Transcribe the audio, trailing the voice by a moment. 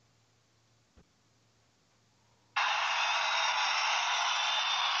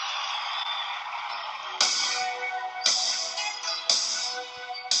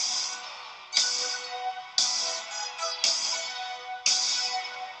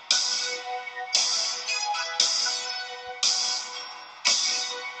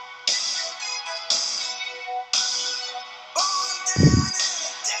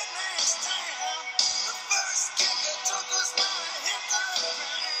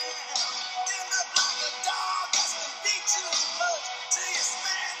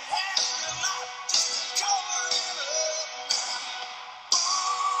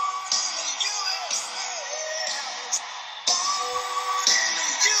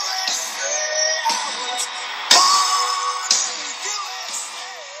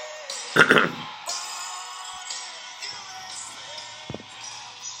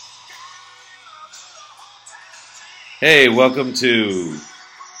Hey, welcome to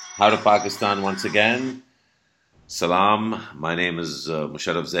How to Pakistan once again. Salam. My name is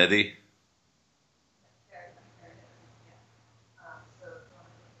Musharraf Zaidi.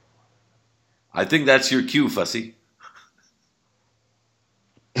 I think that's your cue, Fussy.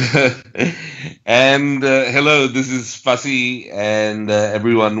 And hello, this is Fasi, and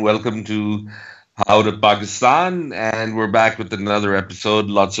everyone, welcome to How to Pakistan. And we're back with another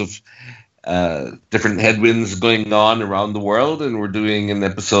episode. Lots of different headwinds going on around the world, and we're doing an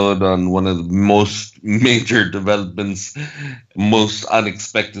episode on one of the most major developments, most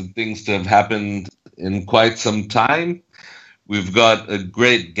unexpected things to have happened in quite some time. We've got a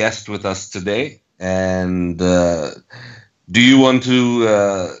great guest with us today, and do you want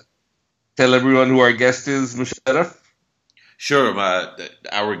to tell everyone who our guest is, Musharraf? Sure.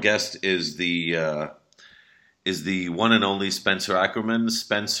 Our guest is the one and only Spencer Ackerman.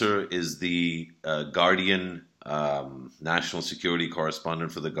 Spencer is the Guardian national security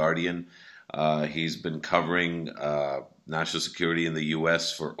correspondent for the Guardian. He's been covering national security in the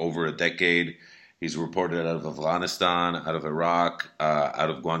U.S. for over a decade. He's reported out of Afghanistan, out of Iraq, out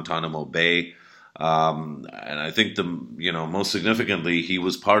of Guantanamo Bay. And I think most significantly, he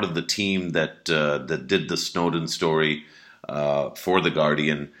was part of the team that did the Snowden story for the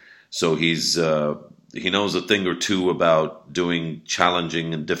Guardian. So he knows a thing or two about doing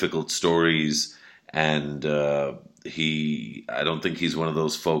challenging and difficult stories, and I don't think he's one of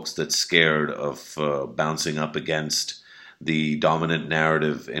those folks that's scared of bouncing up against the dominant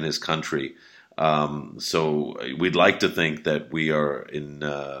narrative in his country. So we'd like to think that we are in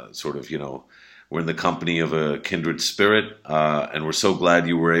we're in the company of a kindred spirit, and we're so glad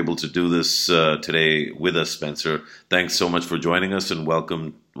you were able to do this today with us, Spencer. Thanks so much for joining us, and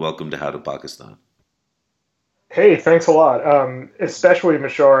welcome to How to Pakistan. Hey, thanks a lot. Especially,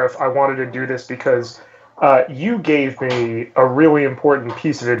 Musharraf, I wanted to do this because you gave me a really important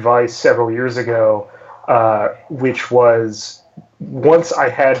piece of advice several years ago, which was once I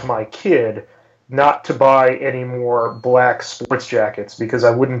had my kid, not to buy any more black sports jackets because I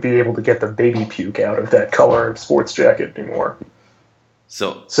wouldn't be able to get the baby puke out of that color of sports jacket anymore.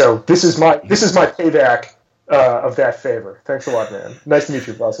 So this is my payback of that favor. Thanks a lot, man. Nice to meet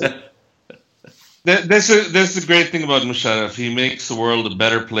you, Bossy. That's the great thing about Musharraf. He makes the world a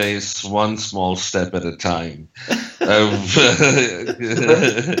better place, one small step at a time.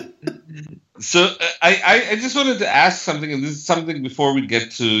 So I just wanted to ask something, and this is something before we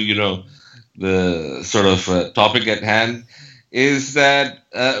get to the sort of topic at hand. Is that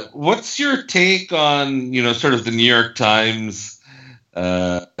what's your take on sort of the New York Times,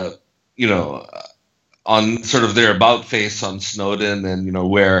 on sort of their about face on Snowden, and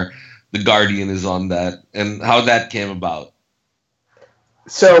where the Guardian is on that, and how that came about?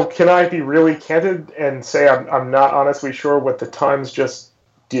 So can I be really candid and say I'm not honestly sure what the Times just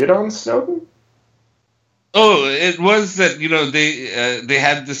did on Snowden? Oh, it was that they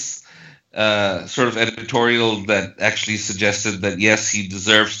had this sort of editorial that actually suggested that yes, he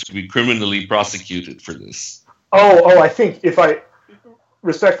deserves to be criminally prosecuted for this. I think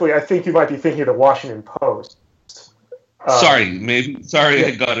respectfully, I think you might be thinking of the Washington Post. Sorry,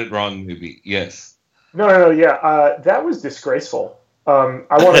 I got it wrong. Maybe yes. No. Yeah, that was disgraceful. I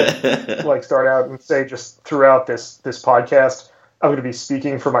want to start out and say just throughout this podcast, I'm going to be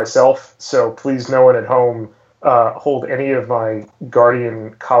speaking for myself. So please, no one at home hold any of my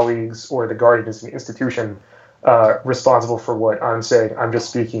Guardian colleagues or the Guardian as an institution responsible for what I'm saying. I'm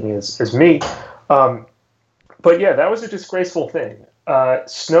just speaking as me. But yeah, that was a disgraceful thing.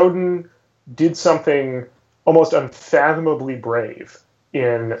 Snowden did something almost unfathomably brave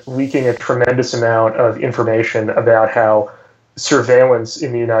in leaking a tremendous amount of information about how surveillance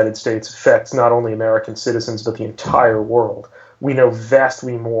in the United States affects not only American citizens, but the entire world. We know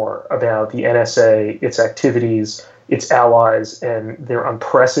vastly more about the NSA, its activities, its allies, and their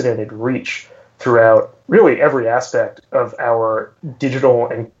unprecedented reach throughout really every aspect of our digital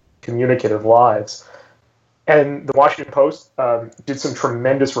and communicative lives. And the Washington Post did some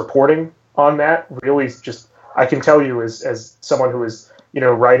tremendous reporting on that. Really, just I can tell you as someone who is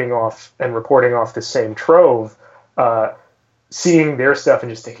writing off and reporting off the same trove, seeing their stuff and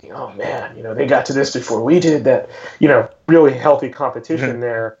just thinking, oh man, they got to this before we did. That really healthy competition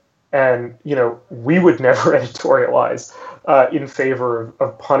there, and we would never editorialize in favor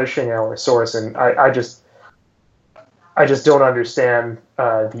of punishing our source. And I just don't understand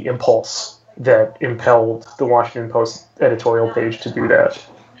the impulse that impelled the Washington Post editorial page to do that.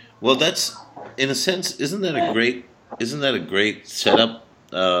 Well, that's in a sense, isn't that a great setup,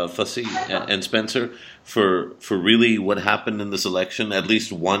 Fussy and Spencer, for really what happened in this election? At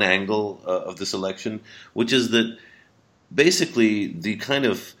least one angle of this election, which is that basically the kind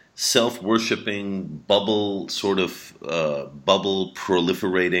of self-worshipping bubble, sort of bubble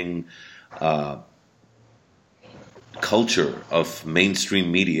proliferating culture of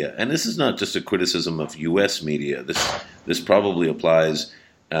mainstream media. And this is not just a criticism of U.S. media. This probably applies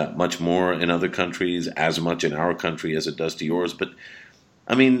much more in other countries, as much in our country as it does to yours. But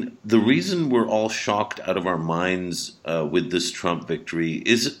I mean, the reason we're all shocked out of our minds with this Trump victory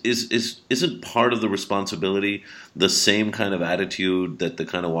isn't part of the responsibility the same kind of attitude that the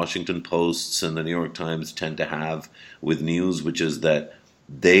kind of Washington Posts and the New York Times tend to have with news, which is that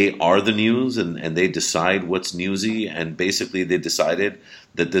they are the news and they decide what's newsy, and basically they decided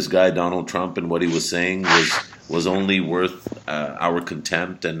that this guy Donald Trump and what he was saying was only worth our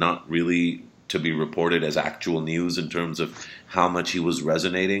contempt and not really to be reported as actual news in terms of how much he was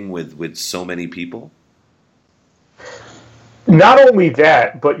resonating with so many people? Not only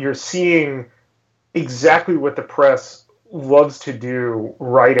that, but you're seeing exactly what the press loves to do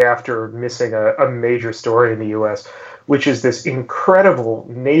right after missing a major story in the U.S., which is this incredible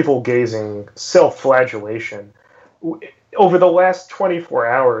navel-gazing self-flagellation. Over the last 24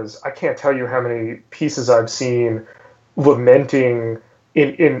 hours, I can't tell you how many pieces I've seen lamenting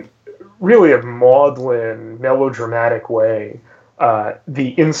in really a maudlin, melodramatic way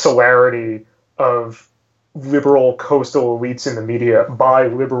the insularity of liberal coastal elites in the media by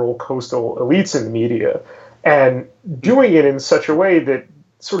liberal coastal elites in the media, and doing it in such a way that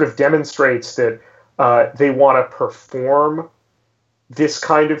sort of demonstrates that they want to perform this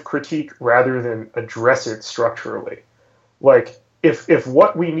kind of critique rather than address it structurally. Like, if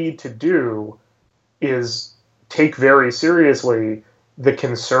what we need to do is take very seriously the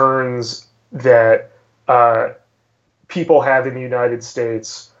concerns that people have in the United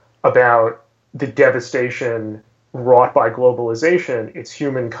States about the devastation wrought by globalization, its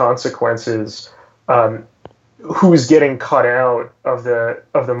human consequences, who's getting cut out of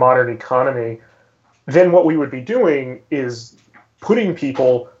the modern economy, then what we would be doing is putting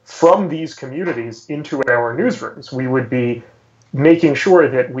people from these communities into our newsrooms. We would be making sure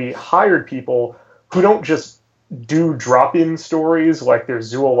that we hired people who don't just do drop-in stories like their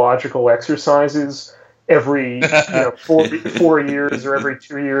zoological exercises every 4 years or every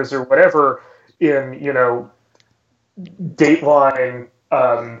 2 years or whatever in Dateline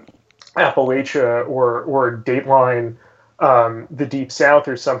Appalachia or Dateline the Deep South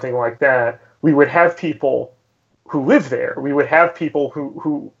or something like that. We would have people who live there. We would have people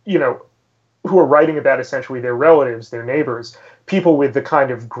who are writing about essentially their relatives, their neighbors, people with the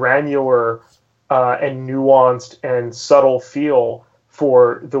kind of granular and nuanced and subtle feel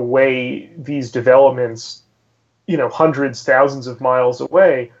for the way these developments, hundreds, thousands of miles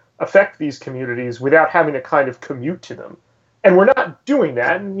away, affect these communities without having to kind of commute to them. And we're not doing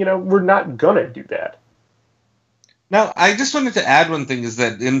that, and we're not gonna do that. Now, I just wanted to add one thing, is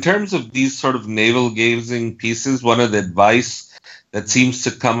that in terms of these sort of navel-gazing pieces, one of the advice that seems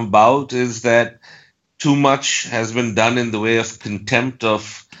to come about is that too much has been done in the way of contempt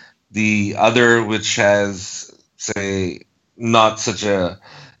of the other, which has, say, not such a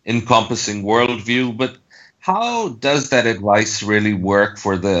encompassing worldview. But how does that advice really work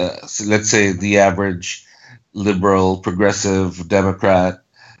for let's say, the average liberal, progressive Democrat?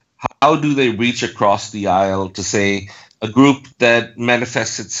 How do they reach across the aisle to, say, a group that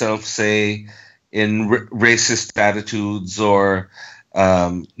manifests itself, say, in racist attitudes or,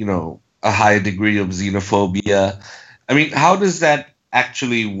 a high degree of xenophobia? I mean, how does that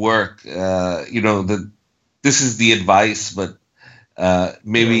actually work? This is the advice, but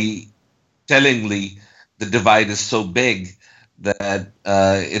maybe tellingly, the divide is so big that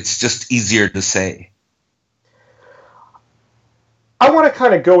it's just easier to say. I want to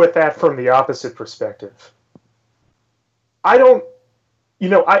kind of go at that from the opposite perspective. I've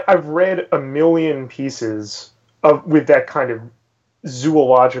read a million pieces with that kind of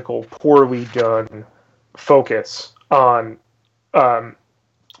zoological, poorly done focus on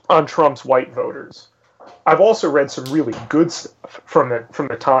Trump's white voters. I've also read some really good stuff from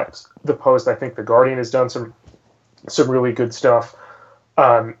the Times, the Post. I think the Guardian has done some really good stuff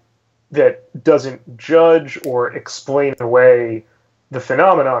that doesn't judge or explain away the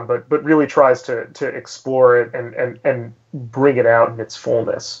phenomenon, but really tries to explore it and bring it out in its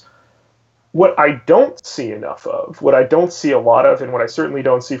fullness. What I don't see enough of, what I don't see a lot of, and what I certainly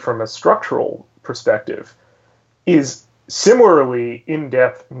don't see from a structural perspective, is similarly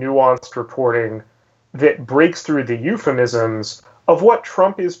in-depth, nuanced reporting that breaks through the euphemisms of what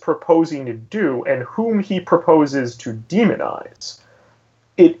Trump is proposing to do and whom he proposes to demonize.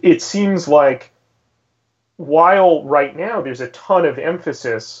 It seems like while right now there's a ton of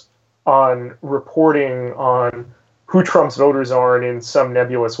emphasis on reporting on who Trump's voters are and in some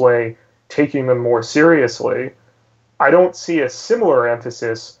nebulous way taking them more seriously, I don't see a similar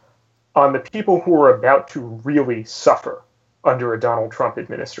emphasis on the people who are about to really suffer under a Donald Trump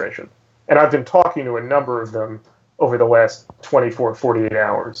administration. And I've been talking to a number of them over the last 24, 48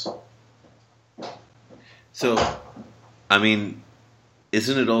 hours. So, I mean,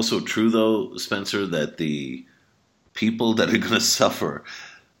 isn't it also true, though, Spencer, that the people that are going to suffer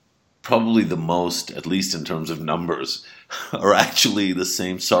probably the most, at least in terms of numbers, are actually the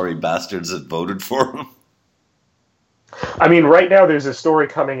same sorry bastards that voted for him? I mean, right now there's a story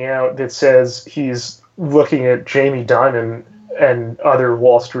coming out that says he's looking at Jamie Dimon and other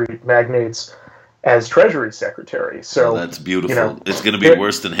Wall Street magnates as Treasury Secretary. So that's beautiful. It's going to be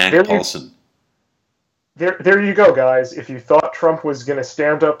worse than Hank Paulson. There you go, guys. If you thought Trump was going to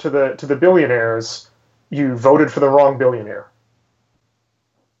stand up to the billionaires, you voted for the wrong billionaire.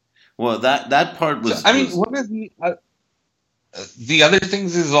 Well, that part was. I mean, one of the other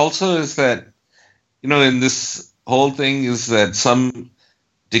things is that, in this whole thing is that some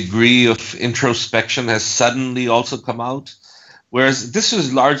degree of introspection has suddenly also come out, whereas this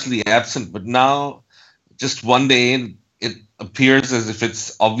was largely absent. But now, just one day, it appears as if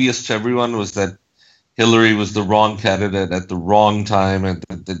it's obvious to everyone was that Hillary was the wrong candidate at the wrong time, and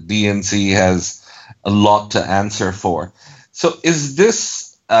that the DNC has a lot to answer for. So is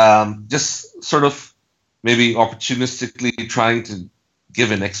this just sort of maybe opportunistically trying to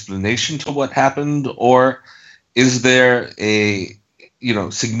give an explanation to what happened, or is there a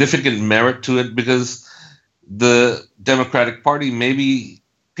significant merit to it because the Democratic Party maybe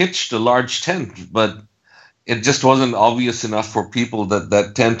pitched a large tent, but it just wasn't obvious enough for people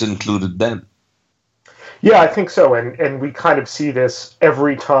that tent included them? Yeah, I think so, and we kind of see this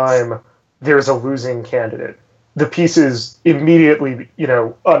every time there's a losing candidate. The pieces immediately,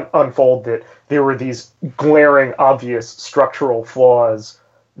 unfold that there were these glaring, obvious structural flaws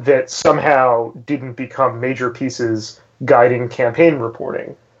that somehow didn't become major pieces guiding campaign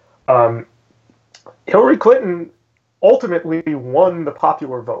reporting. Hillary Clinton ultimately won the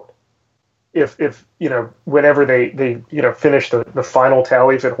popular vote. If whenever they finish the final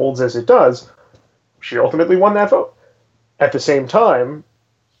tally, if it holds as it does, she ultimately won that vote. At the same time,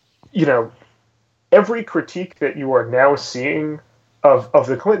 every critique that you are now seeing of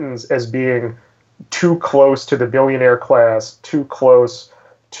the Clintons as being too close to the billionaire class, too close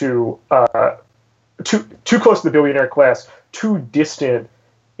to the billionaire class, too distant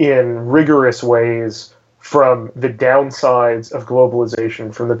in rigorous ways from the downsides of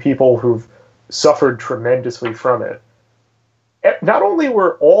globalization, from the people who've suffered tremendously from it. Not only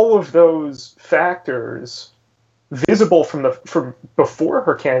were all of those factors visible from before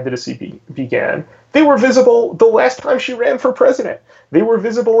her candidacy began, they were visible the last time she ran for president. They were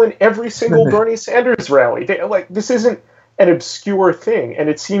visible in every single Bernie Sanders rally. This isn't an obscure thing, and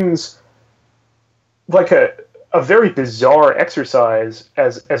it seems like a very bizarre exercise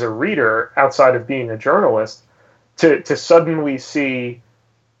as a reader outside of being a journalist to suddenly see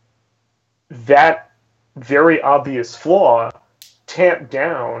that very obvious flaw tamped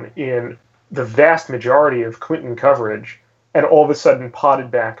down in the vast majority of Clinton coverage and all of a sudden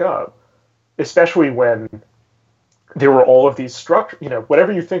potted back up, especially when there were all of these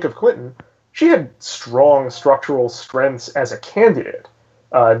whatever you think of Clinton, she had strong structural strengths as a candidate.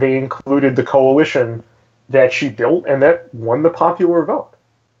 They included the coalition that she built and that won the popular vote.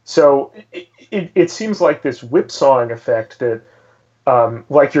 So it seems like this whipsawing effect that,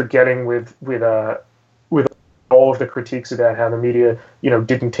 like you're getting with all of the critiques about how the media,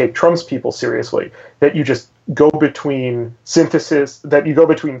 didn't take Trump's people seriously, that you just go between thesis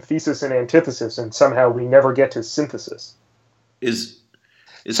and antithesis, and somehow we never get to synthesis. Is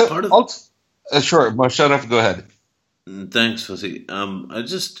so part of sure, Mosharraf, go ahead. Thanks, Fuzzy. I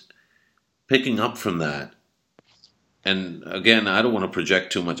just picking up from that, and again, I don't want to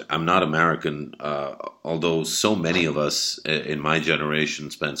project too much. I'm not American, although so many of us in my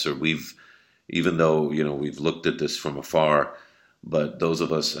generation, Spencer, even though we've looked at this from afar, but those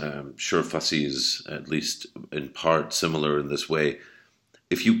of us, I'm sure Fuzzy is at least in part similar in this way.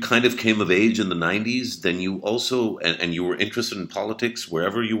 If you kind of came of age in the 90s, then you also, and you were interested in politics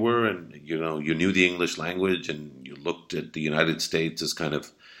wherever you were, and you knew the English language, and you looked at the United States as kind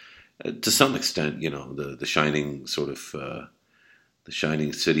of, to some extent, the shining sort of, the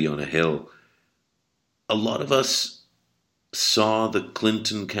shining city on a hill. A lot of us saw the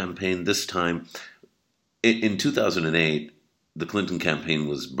Clinton campaign this time. In 2008, the Clinton campaign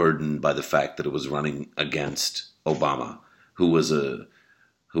was burdened by the fact that it was running against Obama, who was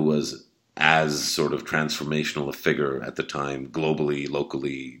as sort of transformational a figure at the time, globally,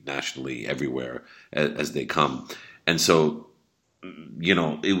 locally, nationally, everywhere as they come. And so,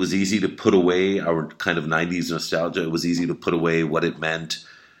 it was easy to put away our kind of 90s nostalgia. It was easy to put away what it meant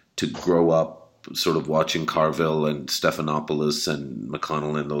to grow up sort of watching Carville and Stephanopoulos and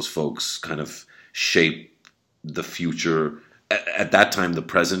McConnell and those folks kind of shape the future, at that time the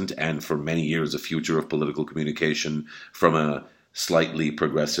present, and for many years the future of political communication from a slightly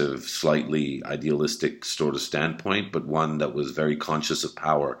progressive, slightly idealistic sort of standpoint, but one that was very conscious of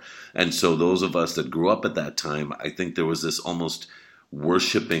power. And so those of us that grew up at that time, I think there was this almost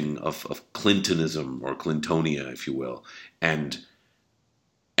worshipping of Clintonism or Clintonia, if you will. And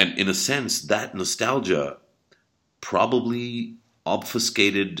in a sense, that nostalgia probably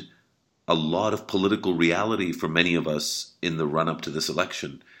obfuscated a lot of political reality for many of us in the run-up to this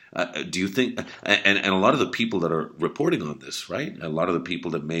election. Do you think, and a lot of the people that are reporting on this, right? A lot of the people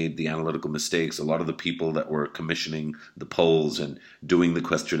that made the analytical mistakes, a lot of the people that were commissioning the polls and doing the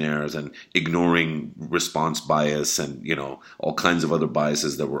questionnaires and ignoring response bias and, all kinds of other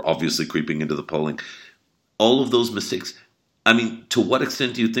biases that were obviously creeping into the polling, all of those mistakes. I mean, to what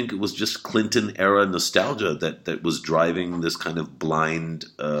extent do you think it was just Clinton era nostalgia that was driving this kind of blind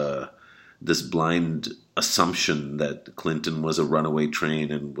assumption that Clinton was a runaway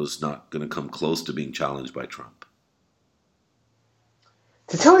train and was not going to come close to being challenged by Trump?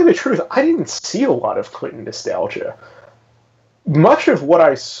 To tell you the truth, I didn't see a lot of Clinton nostalgia. Much of what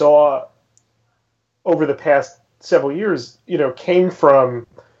I saw over the past several years, came from,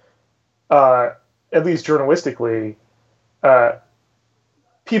 at least journalistically,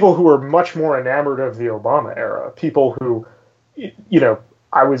 people who were much more enamored of the Obama era. People who,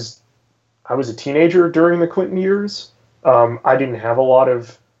 I was a teenager during the Clinton years. I didn't have a lot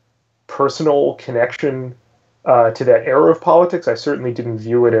of personal connection to that era of politics. I certainly didn't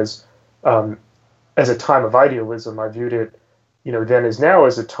view it as a time of idealism. I viewed it, then as now,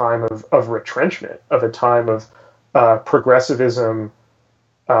 as a time of retrenchment, of a time of progressivism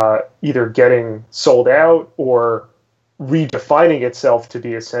either getting sold out or redefining itself to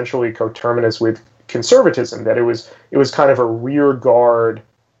be essentially coterminous with conservatism. That it was kind of a rear guard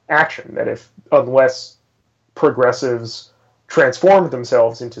action, that unless progressives transformed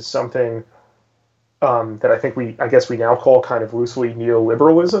themselves into something that I guess we now call kind of loosely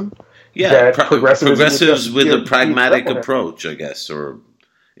neoliberalism. Yeah, progressives with a pragmatic approach, I guess, or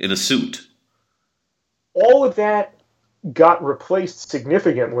in a suit. All of that got replaced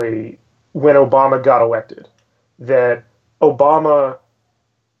significantly when Obama got elected. That Obama,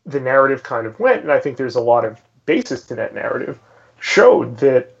 the narrative kind of went, and I think there's a lot of basis to that narrative, showed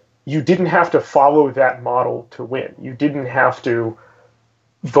that you didn't have to follow that model to win. You didn't have to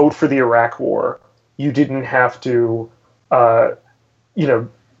vote for the Iraq War. You didn't have to,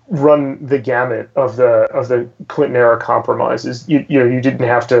 run the gamut of the Clinton era compromises. You didn't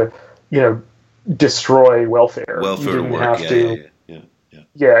have to, destroy welfare. You didn't work. have to.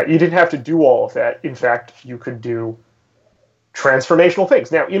 Yeah, you didn't have to do all of that. In fact, you could do transformational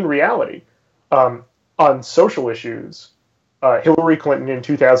things. Now, in reality, on social issues, Hillary Clinton in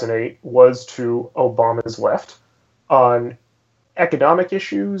 2008 was to Obama's left. On economic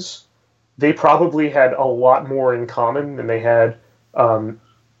issues, they probably had a lot more in common than they had in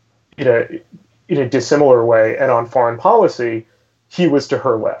a dissimilar way. And on foreign policy, he was to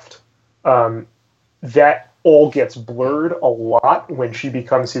her left. That all gets blurred a lot when she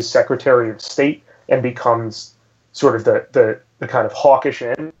becomes his Secretary of State and becomes sort of the kind of hawkish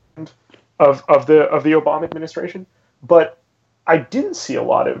end of the Obama administration. But I didn't see a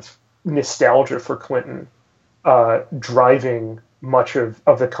lot of nostalgia for Clinton driving much of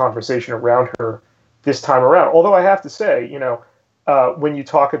the conversation around her this time around. Although I have to say, when you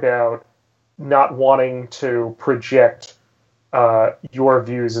talk about not wanting to project your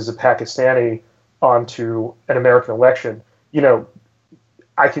views as a Pakistani onto an American election,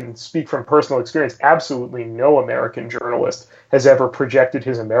 I can speak from personal experience. Absolutely no American journalist has ever projected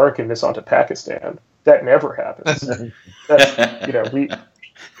his Americanness onto Pakistan. That never happens.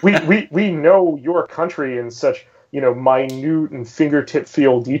 We know your country in such minute and fingertip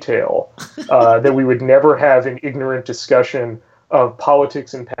feel detail that we would never have an ignorant discussion of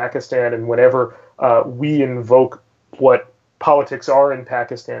politics in Pakistan. And whenever we invoke what politics are in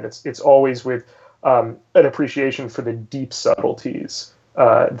Pakistan, it's always with an appreciation for the deep subtleties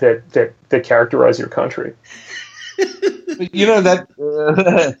that characterize your country. That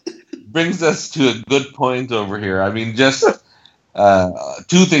brings us to a good point over here. I mean, just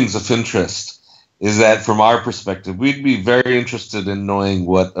two things of interest is that from our perspective, we'd be very interested in knowing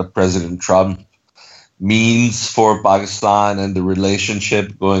what a President Trump means for Pakistan and the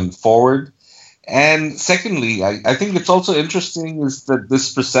relationship going forward. And secondly, I think it's also interesting is that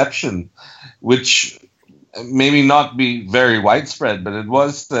this perception, which maybe not be very widespread, but it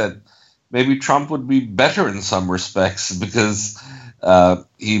was that maybe Trump would be better in some respects because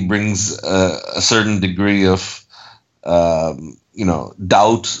he brings a certain degree of doubt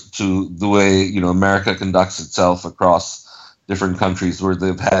to the way America conducts itself across different countries where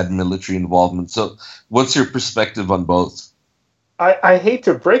they've had military involvement. So, what's your perspective on both? I hate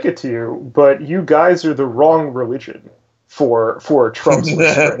to break it to you, but you guys are the wrong religion for Trump's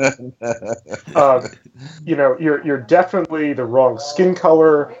restraint. You're definitely the wrong skin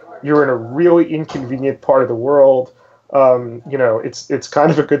color. You're in a really inconvenient part of the world. It's kind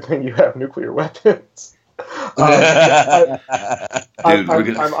of a good thing you have nuclear weapons. Dude, I'm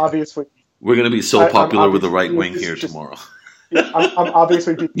obviously we're going to be so popular with the right wing here tomorrow. I'm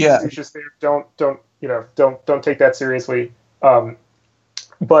obviously being facetious there. Don't take that seriously. From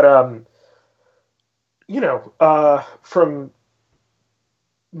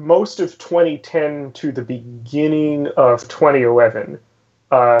most of 2010 to the beginning of 2011,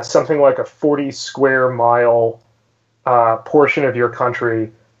 something like a 40 square mile portion of your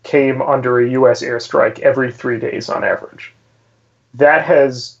country came under a U.S. airstrike every 3 days on average. That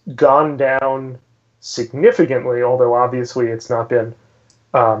has gone down significantly, although obviously it's not been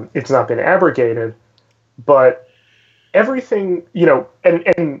abrogated. But everything,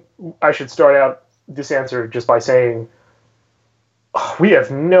 and I should start out this answer just by saying we have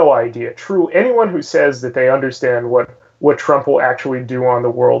no idea. Anyone who says that they understand what Trump will actually do on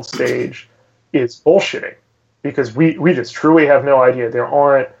the world stage is bullshitting, because we just truly have no idea. There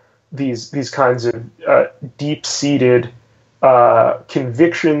aren't these kinds of deep-seated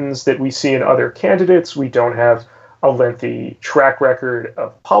convictions that we see in other candidates. We don't have a lengthy track record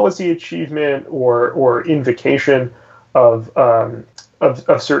of policy achievement or invocation of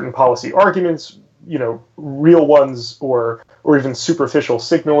certain policy arguments, real ones or even superficial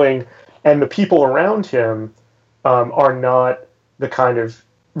signaling. And the people around him are not the kind of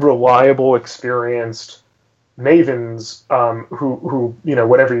reliable, experienced mavens who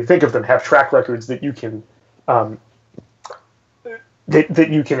whatever you think of them, have track records that you can that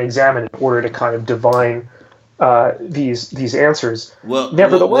you can examine in order to kind of divine these answers. Well,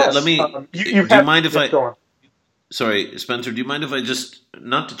 nevertheless, let me. do you mind if I? Sorry, Spencer. Do you mind if I just,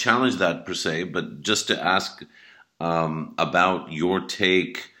 not to challenge that per se, but just to ask about your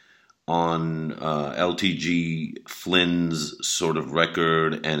take on LTG Flynn's sort of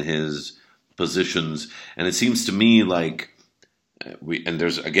record and his positions? And it seems to me like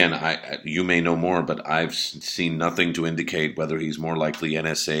there's, again, you may know more, but I've seen nothing to indicate whether he's more likely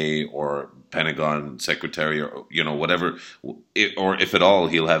NSA or Pentagon secretary or whatever, or if at all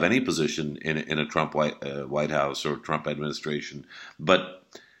he'll have any position in a Trump White House or Trump administration. But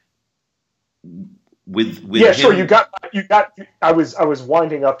with yeah, him, sure, you got. I was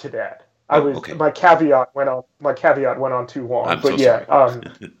winding up to that. Okay. My caveat went on too long. I'm but so sorry.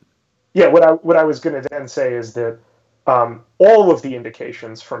 Yeah, what I was going to then say is that all of the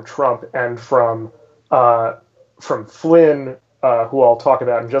indications from Trump and from Flynn, who I'll talk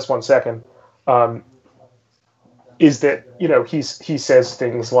about in just one second, is that he says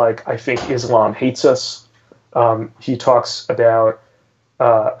things like, "I think Islam hates us." He talks about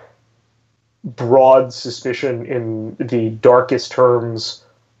broad suspicion in the darkest terms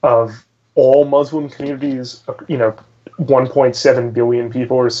of all Muslim communities. 1.7 billion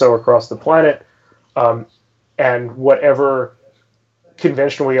people or so across the planet, and whatever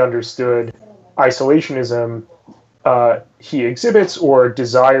conventionally understood isolationism he exhibits or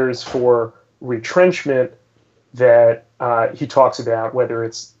desires for retrenchment that he talks about, whether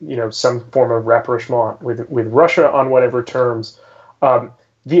it's some form of rapprochement with Russia on whatever terms.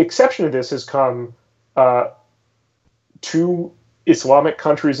 The exception to this has come to Islamic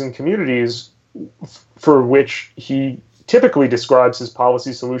countries and communities for which he typically describes his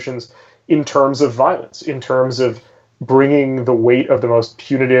policy solutions in terms of violence, in terms of bringing the weight of the most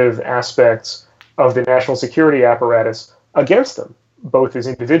punitive aspects of the national security apparatus against them, both as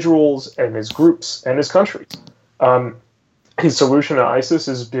individuals and as groups and as countries. His solution to ISIS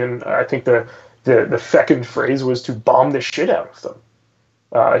has been, I think the fecund phrase was to bomb the shit out of them.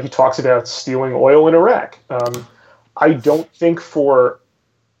 He talks about stealing oil in Iraq. I don't think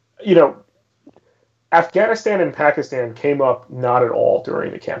Afghanistan and Pakistan came up not at all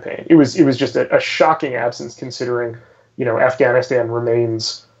during the campaign. It was just a shocking absence, considering Afghanistan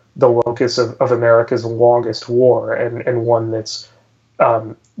remains the locus of America's longest war and one that's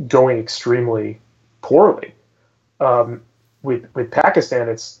going extremely poorly. With Pakistan,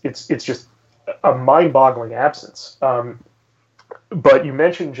 it's just a mind-boggling absence. But you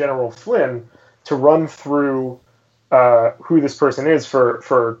mentioned General Flynn. To run through who this person is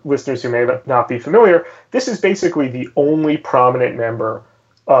for listeners who may not be familiar, this is basically the only prominent member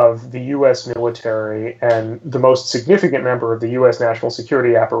of the U.S. military and the most significant member of the U.S. national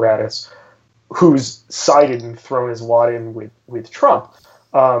security apparatus who's sided and thrown his lot in with Trump.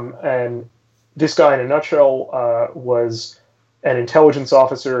 And this guy, in a nutshell, was an intelligence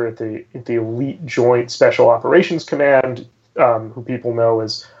officer at the Elite Joint Special Operations Command, who people know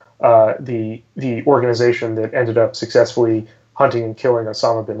as the organization that ended up successfully hunting and killing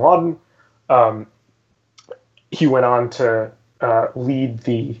Osama bin Laden. He went on to lead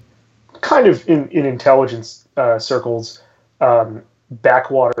the kind of in intelligence circles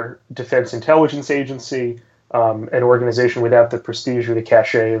backwater Defense Intelligence Agency, an organization without the prestige or the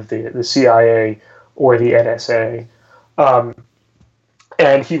cachet of the CIA or the NSA.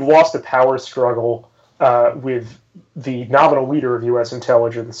 And he lost a power struggle with the nominal leader of U.S.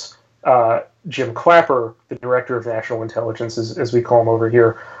 intelligence, Jim Clapper, the director of national intelligence, as we call him over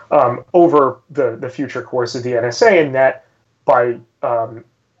here, over the future course of the NSA, and that, by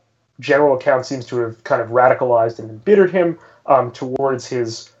general account, seems to have kind of radicalized and embittered him towards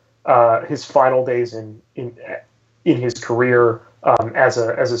his final days in his career as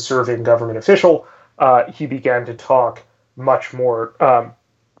a serving government official. He began to talk much more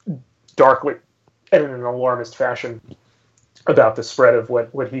darkly and in an alarmist fashion about the spread of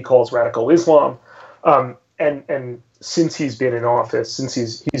what he calls radical Islam. And since he's been in office, since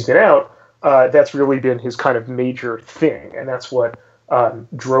he's been out, that's really been his kind of major thing, and that's what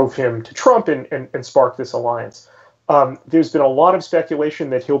drove him to Trump and sparked this alliance. There's been a lot of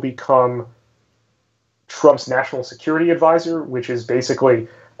speculation that he'll become Trump's national security advisor, which is basically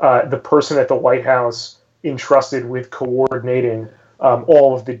the person at the White House entrusted with coordinating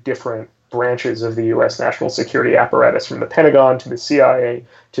all of the different branches of the U.S. national security apparatus, from the Pentagon to the CIA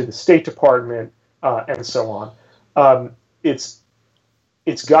to the State Department and so on.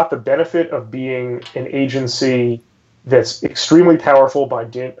 It's got the benefit of being an agency that's extremely powerful by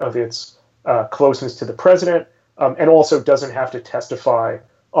dint of its closeness to the president, and also doesn't have to testify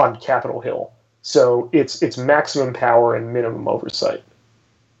on Capitol Hill. So it's maximum power and minimum oversight.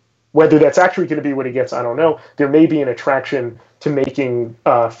 Whether that's actually going to be what he gets, I don't know. There may be an attraction to making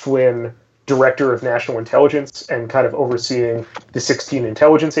Flynn director of national intelligence and kind of overseeing the 16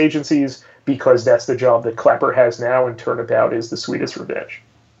 intelligence agencies, because that's the job that Clapper has now, and turnabout is the sweetest revenge.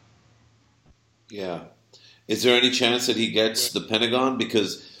 Yeah. Is there any chance that he gets the Pentagon?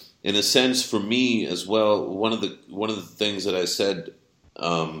 Because, in a sense, for me as well, one of the things that I said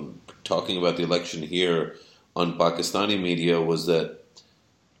talking about the election here on Pakistani media was that,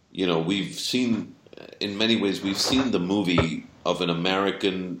 we've seen, in many ways, we've seen the movie of an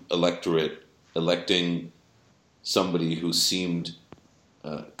American electorate electing somebody who seemed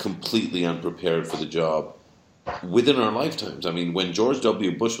completely unprepared for the job within our lifetimes. I mean, when George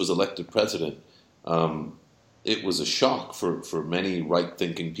W. Bush was elected president, it was a shock for many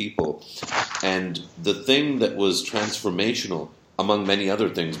right-thinking people. And the thing that was transformational, among many other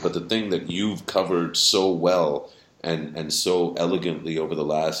things, but the thing that you've covered so well and so elegantly over the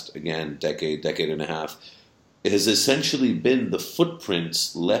last, again, decade and a half, has essentially been the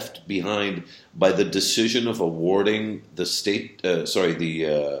footprints left behind by the decision of awarding the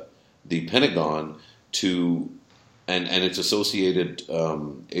Pentagon to and its associated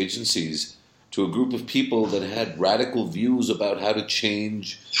agencies to a group of people that had radical views about how to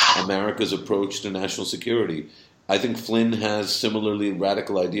change America's approach to national security. I think Flynn has similarly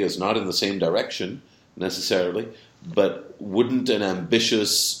radical ideas, not in the same direction necessarily, but wouldn't an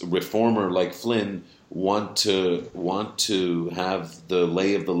ambitious reformer like Flynn want to have the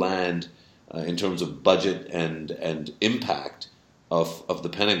lay of the land in terms of budget and impact of the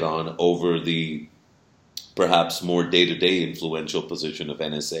Pentagon over the perhaps more day-to-day influential position of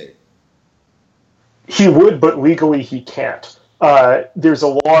NSA? He would, but legally he can't. There's a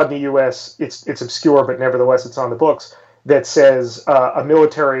law in the U.S., it's obscure, but nevertheless it's on the books, that says a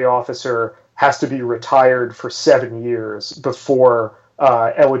military officer has to be retired for 7 years before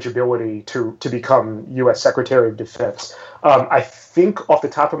eligibility to become U.S. Secretary of Defense. I think off the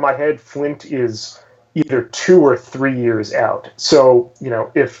top of my head, Flint is either 2 or 3 years out. So,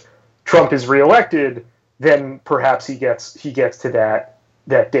 if Trump is reelected, then perhaps he gets to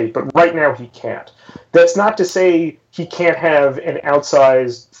that date. But right now he can't. That's not to say he can't have an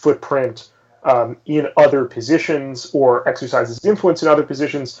outsized footprint in other positions or exercise his influence in other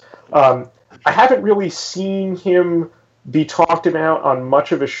positions. I haven't really seen him be talked about on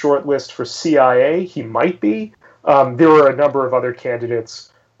much of a short list for CIA. He might be. There are a number of other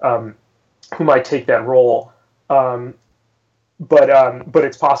candidates who might take that role, but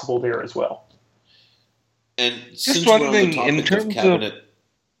it's possible there as well. And Just since one we're on the thing, in topic of terms of cabinet,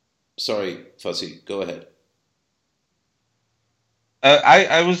 sorry, Fussy, go ahead.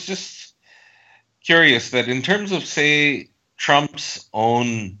 I was just curious that in terms of, say, Trump's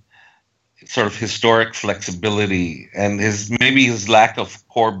own sort of historic flexibility and his lack of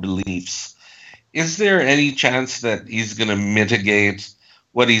core beliefs, is there any chance that he's going to mitigate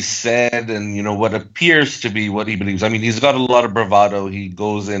what he said and, you know, what appears to be what he believes? I mean, he's got a lot of bravado. He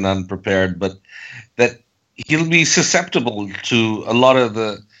goes in unprepared, but that he'll be susceptible to a lot of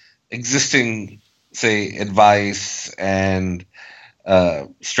the existing, say, advice and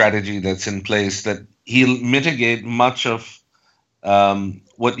strategy that's in place, that he'll mitigate much of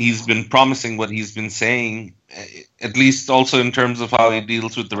what he's been promising, what he's been saying, at least also in terms of how he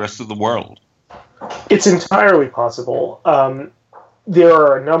deals with the rest of the world. It's entirely possible. There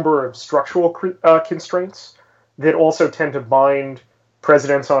are a number of structural constraints that also tend to bind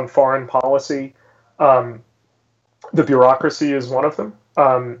presidents on foreign policy. The bureaucracy is one of them.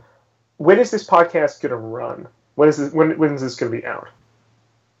 When is this podcast going to run? When is this going to be out?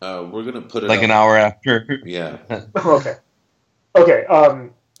 We're going to put it like up. An hour after. Yeah. Okay.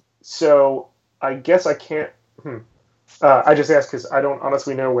 So I guess I can't. I just asked because I don't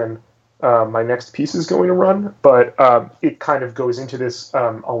honestly know when my next piece is going to run, but it kind of goes into this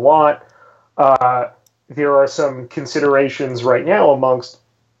a lot. There are some considerations right now amongst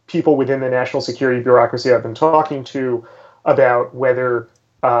people within the national security bureaucracy I've been talking to about whether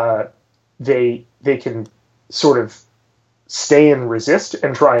they can sort of stay and resist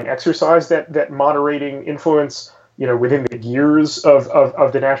and try and exercise that moderating influence, you know, within the gears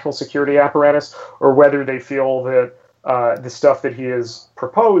of the national security apparatus, or whether they feel that the stuff that he has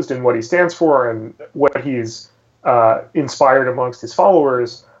proposed and what he stands for and what he's inspired amongst his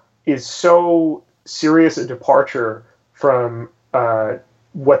followers is so serious a departure from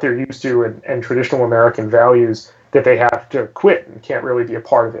what they're used to and traditional American values that they have to quit and can't really be a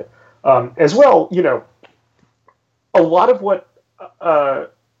part of it. As well, you know, a lot of what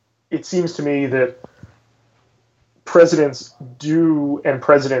it seems to me that presidents do and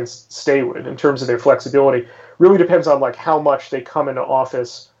presidents stay with in terms of their flexibility really depends on like how much they come into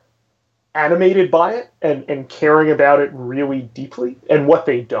office animated by it and caring about it really deeply, and what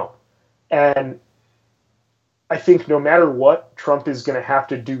they don't. And I think no matter what, Trump is going to have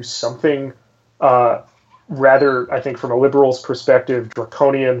to do something rather, I think from a liberal's perspective,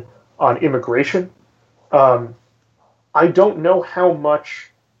 draconian on immigration. I don't know how much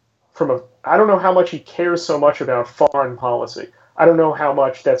I don't know how much he cares so much about foreign policy. I don't know how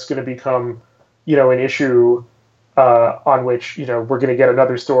much that's going to become, you know, an issue on which, you know, we're going to get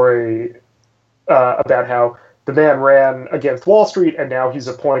another story about how the man ran against Wall Street and now he's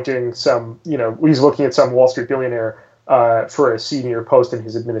appointing some, you know, he's looking at some Wall Street billionaire for a senior post in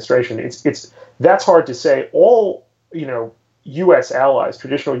his administration. It's that's hard to say. All, you know, U.S. allies,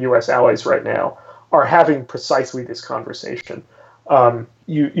 traditional U.S. allies right now are having precisely this conversation.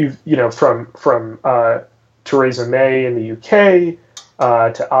 You know, from Theresa May in the UK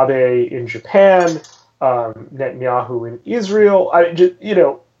to Abe in Japan, Netanyahu in Israel.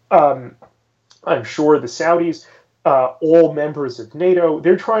 I'm sure the Saudis, all members of NATO,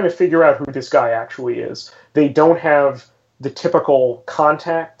 they're trying to figure out who this guy actually is. They don't have the typical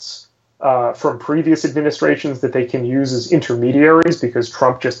contacts from previous administrations that they can use as intermediaries because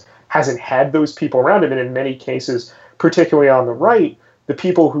Trump just hasn't had those people around him. And in many cases, particularly on the right, the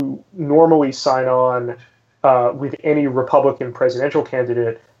people who normally sign on with any Republican presidential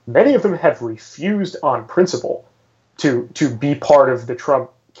candidate, many of them have refused on principle to be part of the Trump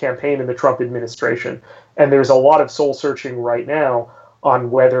campaign and the Trump administration. And there's a lot of soul searching right now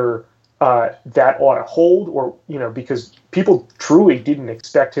on whether that ought to hold, or, you know, because people truly didn't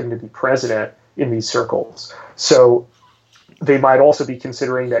expect him to be president in these circles. So they might also be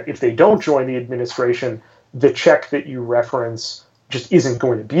considering that if they don't join the administration, the check that you reference just isn't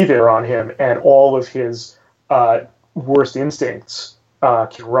going to be there on him, and all of his worst instincts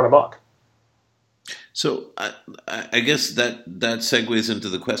can run amok. So I guess that segues into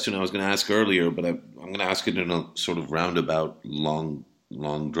the question I was going to ask earlier, but I'm going to ask it in a sort of roundabout, long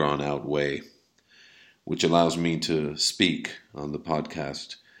drawn out way, which allows me to speak on the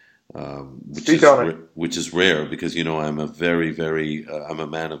podcast, which is rare because, you know, I'm a I'm a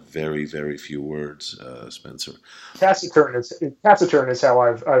man of very, very few words, Spencer. Taciturn is how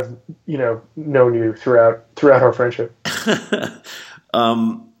I've you know, known you throughout our friendship.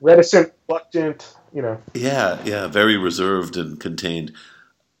 Reticent, reluctant, you know. Yeah, very reserved and contained.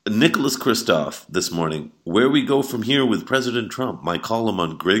 Nicholas Kristof this morning. Where we go from here with President Trump. My column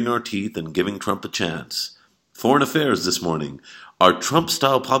on gritting our teeth and giving Trump a chance. Foreign Affairs this morning. Are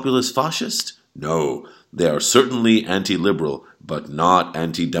Trump-style populists fascist? No. They are certainly anti-liberal, but not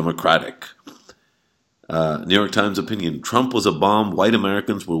anti-democratic. New York Times opinion, Trump was a bomb white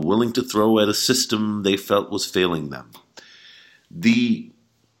Americans were willing to throw at a system they felt was failing them.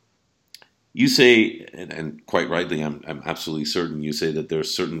 You say, and quite rightly, I'm absolutely certain, you say that there are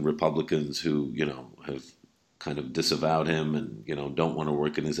certain Republicans who, have kind of disavowed him and, don't want to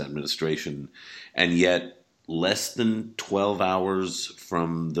work in his administration. And yet, less than 12 hours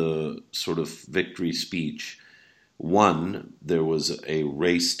from the sort of victory speech, one, there was a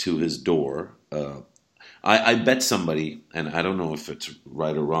race to his door. I bet somebody, and I don't know if it's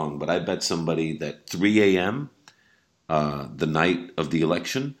right or wrong, but I bet somebody that 3 a.m., the night of the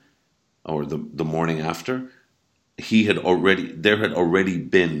election, or the morning after, there had already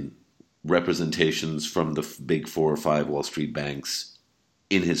been representations from the big 4 or 5 Wall Street banks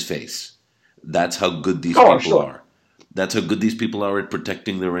in his face. That's how good these people are. That's how good these people are at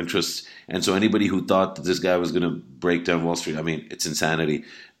protecting their interests. And so anybody who thought that this guy was going to break down Wall Street, I mean, it's insanity.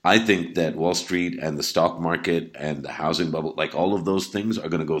 I think that Wall Street and the stock market and the housing bubble, like all of those things are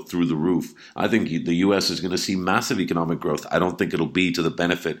going to go through the roof. I think the U.S. is going to see massive economic growth. I don't think it'll be to the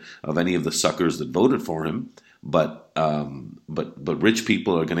benefit of any of the suckers that voted for him. But rich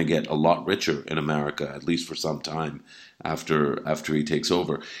people are going to get a lot richer in America, at least for some time after he takes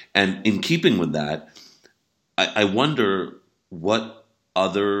over. And in keeping with that, I wonder what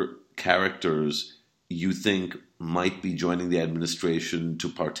other characters you think might be joining the administration to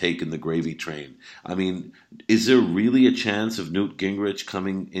partake in the gravy train. I mean, is there really a chance of Newt Gingrich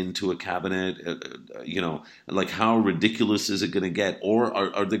coming into a cabinet? Like how ridiculous is it going to get? Or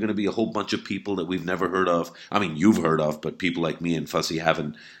are there going to be a whole bunch of people that we've never heard of? I mean, you've heard of, but people like me and Fussy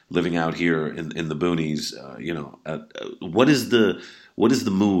haven't, living out here in the boonies. What is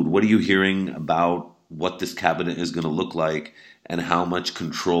the mood? What are you hearing about what this cabinet is going to look like and how much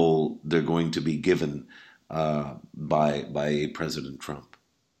control they're going to be given by President Trump?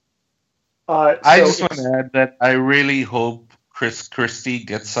 I just want to add that I really hope Chris Christie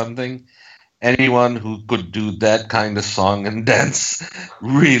gets something. Anyone who could do that kind of song and dance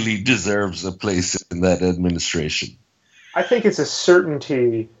really deserves a place in that administration. I think it's a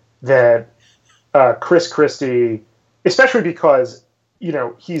certainty that Chris Christie, especially because,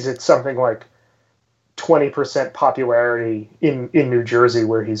 he's at something like 20% popularity in New Jersey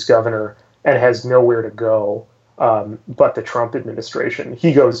where he's governor and has nowhere to go but the Trump administration.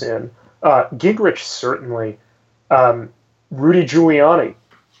 He goes in. Gingrich, certainly. Rudy Giuliani.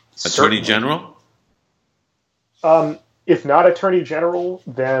 Attorney General? If not Attorney General,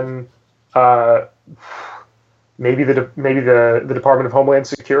 then maybe the Department of Homeland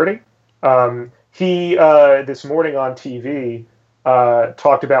Security. He, this morning on TV,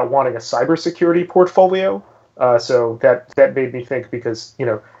 talked about wanting a cybersecurity portfolio. So that made me think, because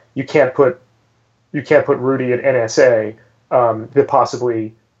you can't put Rudy at NSA, that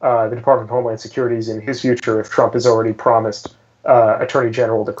possibly the Department of Homeland Security is in his future if Trump has already promised Attorney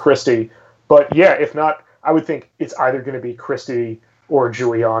General to Christie. But yeah, if not, I would think it's either going to be Christie or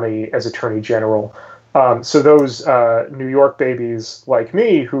Giuliani as Attorney General. So those New York babies like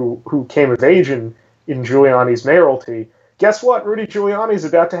me who came of age in Giuliani's mayoralty, guess what? Rudy Giuliani is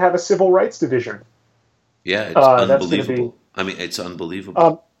about to have a civil rights division. Yeah, it's unbelievable. It's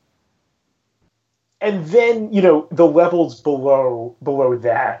unbelievable. And then, the levels below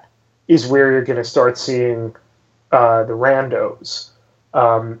that is where you're going to start seeing the randos.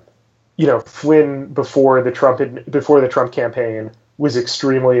 Flynn before the Trump campaign was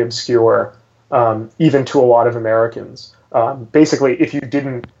extremely obscure, even to a lot of Americans. Basically, if you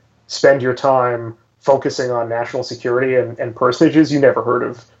didn't spend your time focusing on national security and personages, you never heard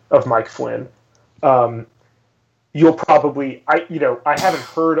of Mike Flynn. You'll probably, I haven't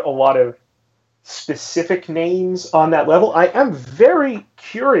heard a lot of specific names on that level. I am very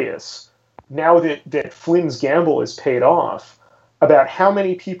curious, now that Flynn's gamble is paid off, about how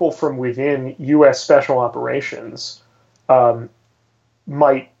many people from within U.S. Special Operations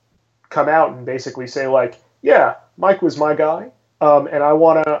might come out and basically say, like, yeah, Mike was my guy, and I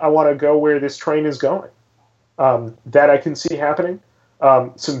wanna go where this train is going. That I can see happening.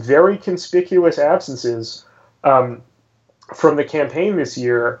 Some very conspicuous absences from the campaign this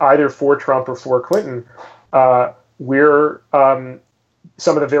year, either for Trump or for Clinton, were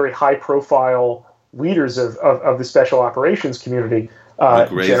some of the very high-profile leaders of the special operations community.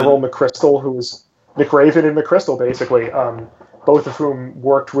 General McChrystal, who was McRaven and McChrystal, basically, both of whom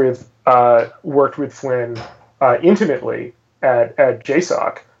worked with Flynn intimately at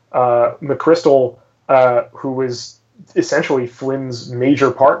JSOC. McChrystal, who was essentially Flynn's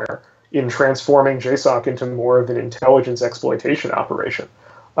major partner in transforming JSOC into more of an intelligence exploitation operation.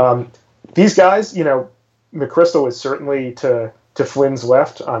 These guys, McChrystal is certainly to Flynn's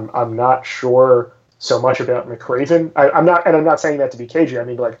left. I'm not sure so much about McRaven. I'm not saying that to be cagey. I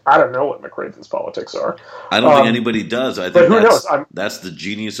mean, like, I don't know what McRaven's politics are. I don't think anybody does. I think who knows? That's the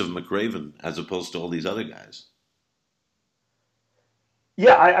genius of McRaven as opposed to all these other guys.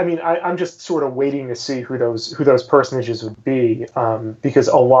 Yeah, I mean, I'm just sort of waiting to see who those personages would be, because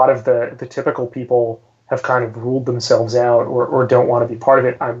a lot of the typical people have kind of ruled themselves out or don't want to be part of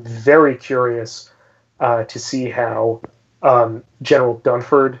it. I'm very curious to see how General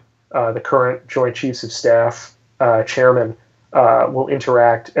Dunford, the current Joint Chiefs of Staff chairman, will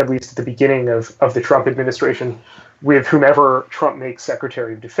interact, at least at the beginning of the Trump administration, with whomever Trump makes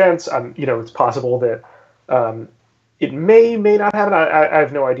Secretary of Defense. It's possible that it may not happen. I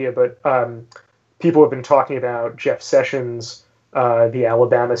have no idea, but people have been talking about Jeff Sessions, the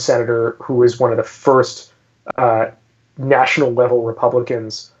Alabama senator, who was one of the first national level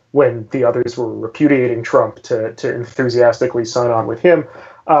Republicans when the others were repudiating Trump to enthusiastically sign on with him.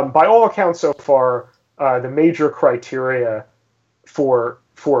 By all accounts so far, the major criteria for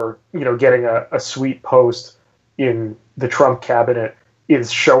getting a sweet post in the Trump cabinet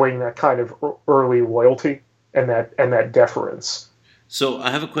is showing that kind of early loyalty and that deference. So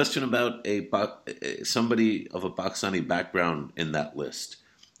I have a question about somebody of a Pakistani background in that list.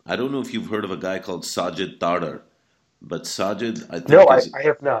 I don't know if you've heard of a guy called Sajid Tardar, but Sajid, I think... No, I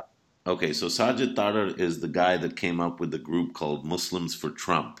have not. Okay, so Sajid Tardar is the guy that came up with the group called Muslims for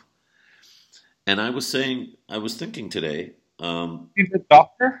Trump. And I was thinking today... He's a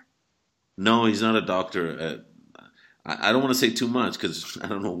doctor? No, he's not a doctor. I don't want to say too much because I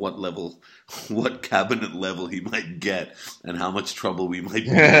don't know what cabinet level he might get and how much trouble we might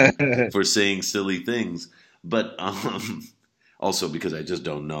be in for saying silly things. But also because I just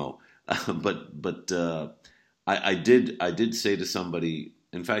don't know. But I did say to somebody.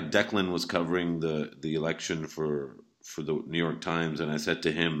 In fact, Declan was covering the election for the New York Times, and I said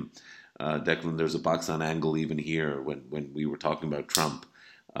to him, Declan, there's a Pakistan angle even here when we were talking about Trump,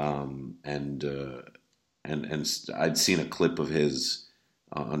 and I'd seen a clip of his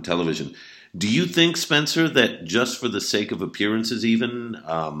on television. Do you think, Spencer, that just for the sake of appearances even,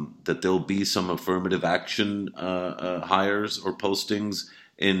 that there'll be some affirmative action hires or postings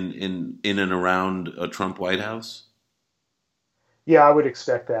in and around a Trump White House? Yeah, I would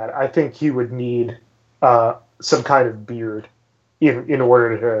expect that. I think he would need some kind of beard in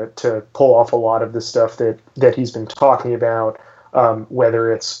order to pull off a lot of the stuff that he's been talking about,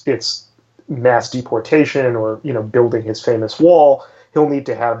 whether it's mass deportation or building his famous wall. He'll need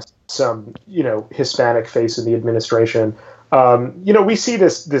to have some Hispanic face in the administration. We see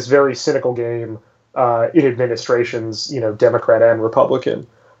this very cynical game in administrations, Democrat and Republican,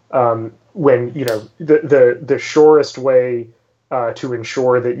 when the surest way to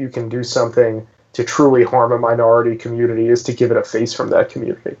ensure that you can do something to truly harm a minority community is to give it a face from that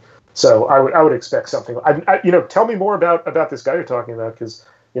community. So I would expect something. Tell me more about this guy you're talking about, because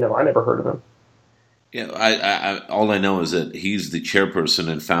I never heard of him. Yeah, all I know is that he's the chairperson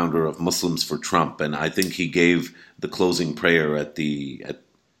and founder of Muslims for Trump, and I think he gave the closing prayer at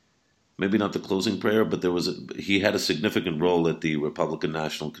maybe not the closing prayer, but he had a significant role at the Republican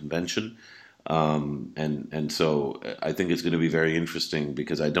National Convention, and so I think it's going to be very interesting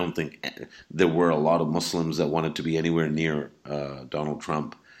because I don't think there were a lot of Muslims that wanted to be anywhere near Donald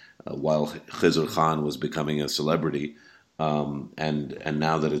Trump while Khizr Khan was becoming a celebrity. And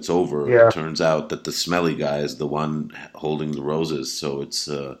now that it's over, It turns out that the smelly guy is the one holding the roses. So it's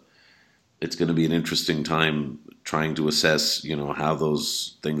going to be an interesting time trying to assess, how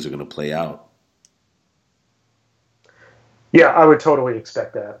those things are going to play out. Yeah, I would totally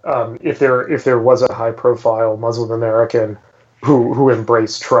expect that. If there was a high-profile Muslim American who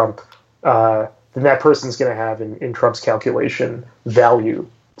embraced Trump, then that person's going to have in Trump's calculation value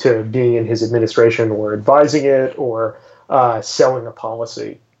to being in his administration or advising it or selling a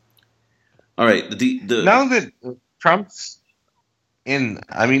policy. All right. Now that Trump's in,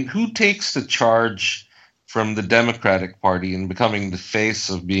 who takes the charge from the Democratic Party in becoming the face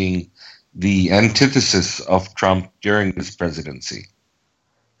of being the antithesis of Trump during his presidency?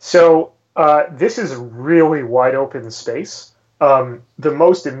 So this is a really wide open space. The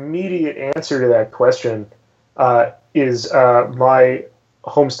most immediate answer to that question is my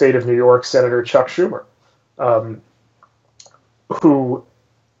home state of New York, Senator Chuck Schumer. Who,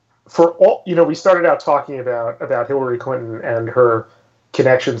 for all, we started out talking about Hillary Clinton and her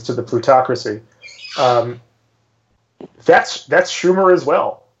connections to the plutocracy. That's Schumer as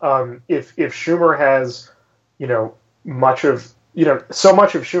well. If Schumer has, much of, so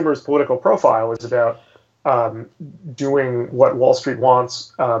much of Schumer's political profile is about doing what Wall Street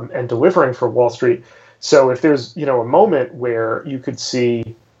wants and delivering for Wall Street, So if there's, a moment where you could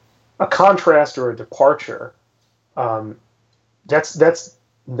see a contrast or a departure, that's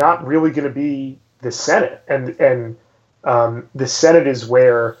not really going to be the Senate, and the Senate is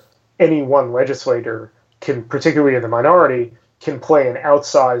where any one legislator can, particularly in the minority, can play an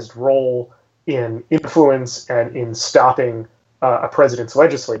outsized role in influence and in stopping a president's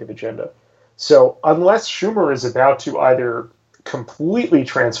legislative agenda. So unless Schumer is about to either completely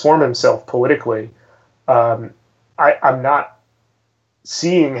transform himself politically, I'm not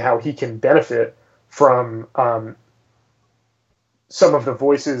seeing how he can benefit from some of the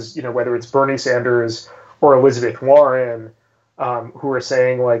voices, whether it's Bernie Sanders or Elizabeth Warren, who are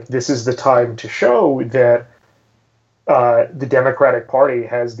saying, like, this is the time to show that the Democratic Party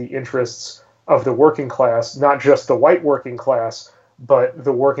has the interests of the working class, not just the white working class, but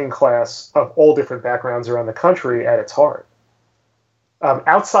the working class of all different backgrounds around the country at its heart.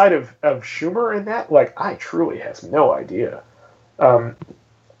 Outside of Schumer and that, like, I truly have no idea.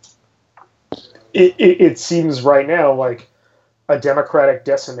 It seems right now like a Democratic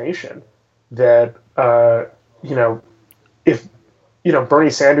decimation that, if, Bernie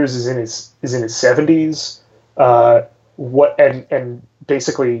Sanders is in his 70s, and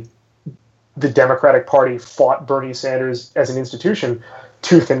basically the Democratic Party fought Bernie Sanders as an institution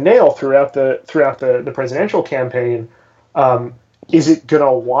tooth and nail throughout the presidential campaign. Is it going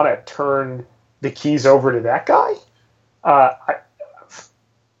to want to turn the keys over to that guy?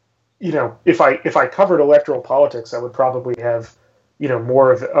 If I covered electoral politics, I would probably have,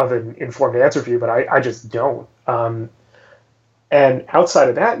 more of an informed answer for you, but I just don't. And outside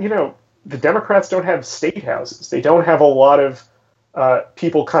of that, the Democrats don't have state houses. They don't have a lot of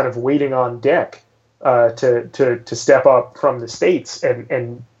people kind of waiting on deck to step up from the states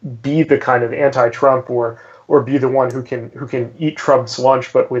and be the kind of anti-Trump or be the one who can eat Trump's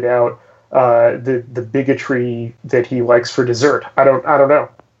lunch, but without the bigotry that he likes for dessert. I don't know.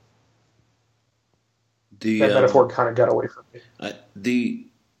 That metaphor kind of got away from me.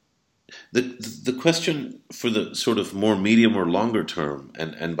 The question for the sort of more medium or longer term,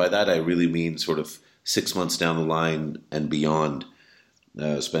 and by that I really mean sort of 6 months down the line and beyond,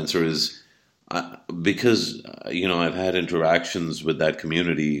 Spencer, is because I've had interactions with that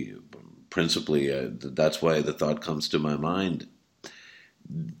community. Principally, that's why the thought comes to my mind.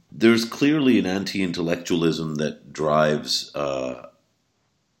 There's clearly an anti-intellectualism that drives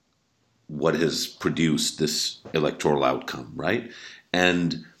what has produced this electoral outcome, right?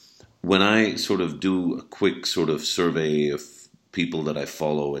 And when I sort of do a quick sort of survey of people that I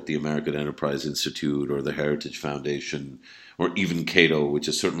follow at the American Enterprise Institute or the Heritage Foundation or even Cato, which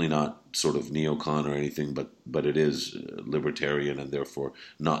is certainly not sort of neocon or anything, but it is libertarian and therefore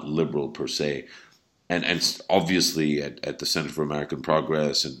not liberal per se. And obviously at the Center for American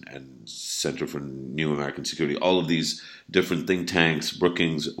Progress and Center for New American Security, all of these different think tanks,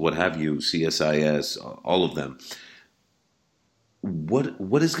 Brookings, what have you, CSIS, all of them.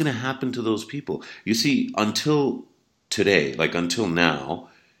 What is going to happen to those people? You see, until today, like until now,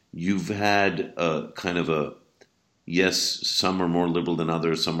 you've had a kind of a, yes, some are more liberal than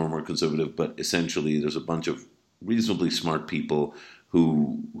others, some are more conservative, but essentially there's a bunch of reasonably smart people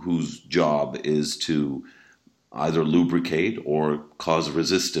whose job is to either lubricate or cause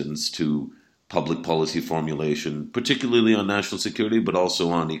resistance to public policy formulation, particularly on national security, but also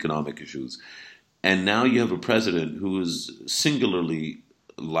on economic issues. And now you have a president who is singularly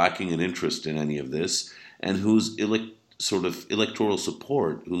lacking an interest in any of this, and whose sort of electoral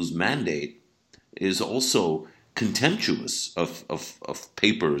support, whose mandate is also contemptuous of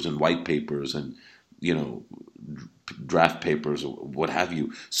papers and white papers and, draft papers or what have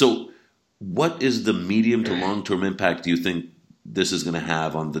you. So what is the medium to long-term impact do you think this is going to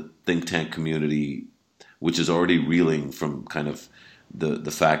have on the think tank community, which is already reeling from kind of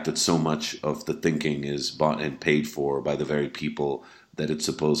the fact that so much of the thinking is bought and paid for by the very people that it's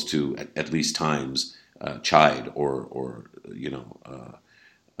supposed to, at least times, chide or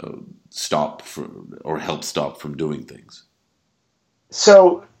stop or help stop from doing things?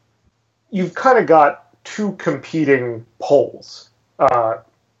 So you've kind of got two competing poles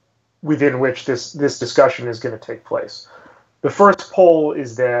within which this discussion is going to take place. The first pole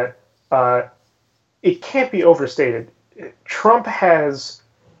is that it can't be overstated. Trump has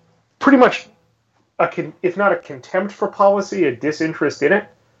pretty much, if not a contempt for policy, a disinterest in it.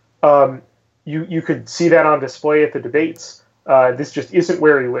 You could see that on display at the debates. This just isn't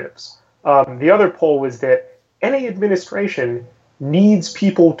where he lives. The other pole was that any administration needs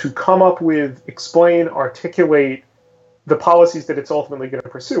people to come up with, explain, articulate the policies that it's ultimately going to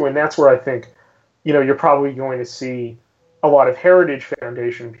pursue. And that's where I think, you're probably going to see a lot of Heritage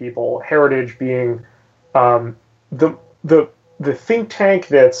Foundation people, Heritage being Um, the the the think tank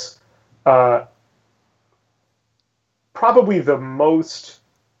that's probably the most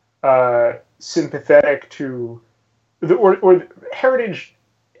sympathetic to or Heritage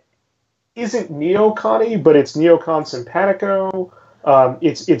isn't neocon-y, but it's neocon simpatico.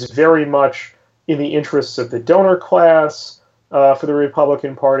 It's very much in the interests of the donor class for the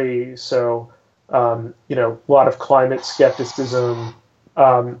Republican Party. So a lot of climate skepticism,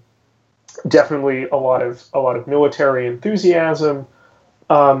 definitely a lot of military enthusiasm.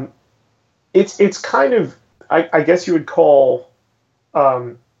 It's kind of, I guess you would call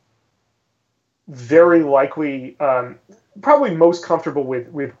very likely, probably most comfortable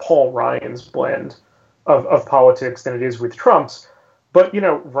with Paul Ryan's blend of politics than it is with Trump's. But,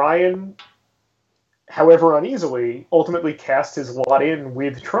 Ryan, however uneasily, ultimately cast his lot in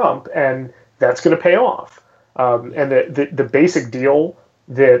with Trump, and that's going to pay off. And the basic deal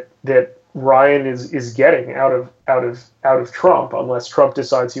that Ryan is getting out of Trump, unless Trump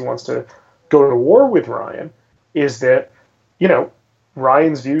decides he wants to go to war with Ryan, is that,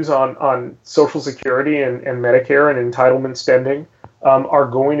 Ryan's views on Social Security and Medicare and entitlement spending are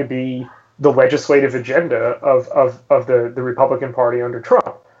going to be the legislative agenda of the Republican Party under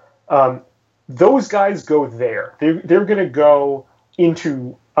Trump. Those guys go there. They're going to go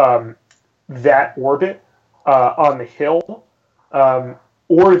into that orbit on the Hill,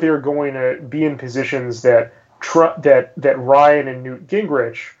 or they're going to be in positions that Ryan and Newt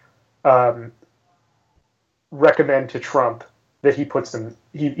Gingrich recommend to Trump that he puts them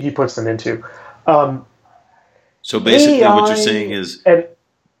into. So basically, what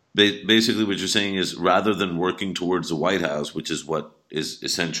you're saying is rather than working towards the White House, which is what is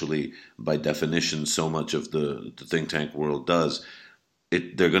essentially by definition so much of the think tank world does,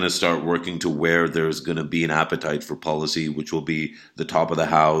 they're going to start working to where there's going to be an appetite for policy, which will be the top of the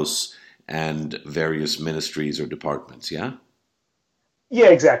House and various ministries or departments. Yeah. Yeah,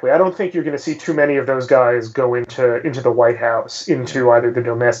 exactly. I don't think you're going to see too many of those guys go into the White House, into either the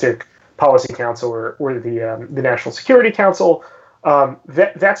Domestic Policy Council or the National Security Council.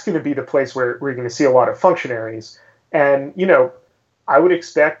 That's going to be the place where you're going to see a lot of functionaries. And, I would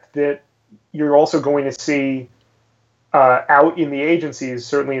expect that you're also going to see out in the agencies,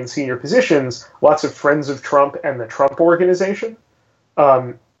 certainly in senior positions, lots of friends of Trump and the Trump Organization.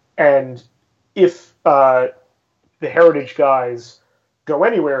 And if the Heritage guys go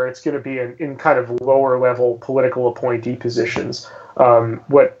anywhere, it's going to be in kind of lower level political appointee positions.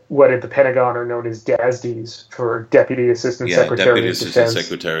 What at the Pentagon are known as DASDs, for Deputy Assistant Secretary of Defense. Deputy Assistant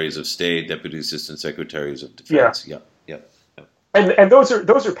Secretaries of State, Deputy Assistant Secretaries of Defense. Yeah. And those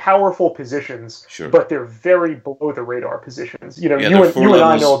are powerful positions, sure, but they're very below the radar positions. You and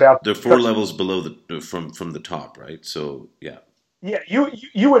I know about. They're 4 levels below from the top, right? So yeah. Yeah,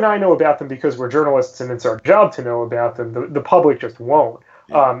 you and I know about them because we're journalists and it's our job to know about them. The public just won't.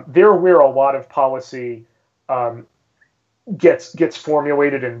 Yeah. They're where a lot of policy gets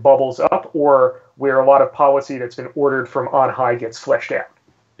formulated and bubbles up, or where a lot of policy that's been ordered from on high gets fleshed out.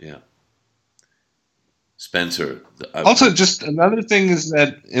 Yeah. Spencer. Also, just another thing is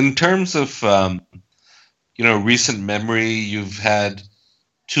that in terms of recent memory, you've had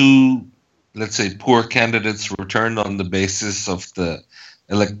 2, let's say, poor candidates returned on the basis of the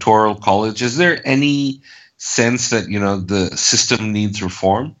Electoral College. Is there any sense that the system needs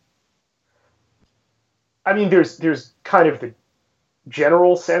reform? I mean, there's kind of the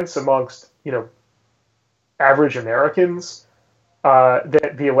general sense amongst average Americans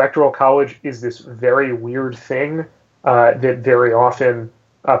that the Electoral College is this very weird thing that very often,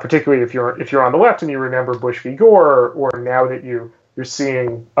 particularly if you're on the left and you remember Bush v. Gore, or now that you're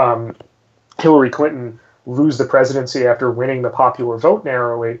seeing Hillary Clinton lose the presidency after winning the popular vote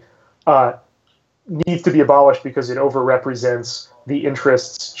narrowly, needs to be abolished because it overrepresents the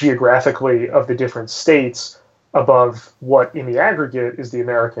interests geographically of the different states above what in the aggregate is the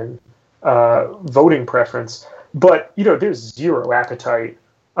American voting preference. But, there's zero appetite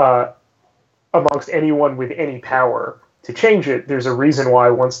amongst anyone with any power to change it. There's a reason why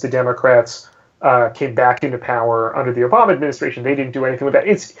once the Democrats came back into power under the Obama administration, they didn't do anything with that.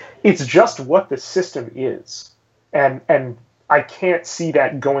 It's just what the system is. And I can't see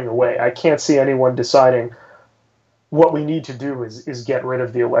that going away. I can't see anyone deciding what we need to do is get rid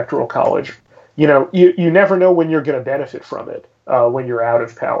of the Electoral College. You never know when you're going to benefit from it when you're out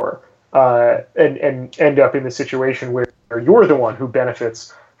of power. And end up in the situation where you're the one who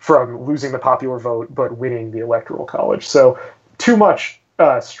benefits from losing the popular vote but winning the Electoral College. So too much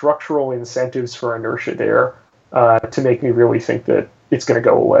structural incentives for inertia there to make me really think that it's going to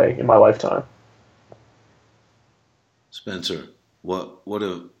go away in my lifetime. Spencer, what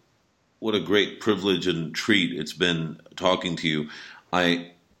what a great privilege and treat it's been talking to you.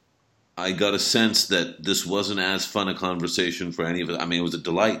 I got a sense that this wasn't as fun a conversation for any of us. I mean, it was a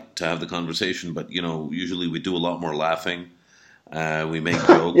delight to have the conversation, but usually we do a lot more laughing. We make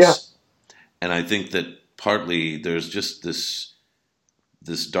jokes, Yeah. and I think that partly there's just this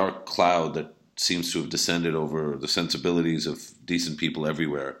dark cloud that seems to have descended over the sensibilities of decent people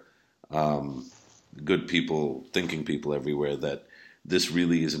everywhere, good people, thinking people everywhere, that this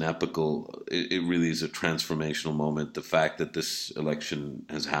really is it really is a transformational moment. The fact that this election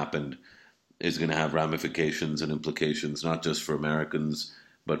has happened is going to have ramifications and implications, not just for Americans,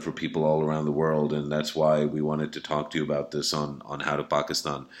 but for people all around the world. And that's why we wanted to talk to you about this on How to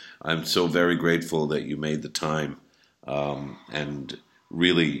Pakistan. I'm so very grateful that you made the time and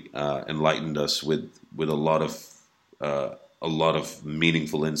really enlightened us with a lot of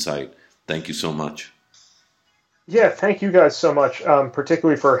meaningful insight. Thank you so much. Yeah, thank you guys so much,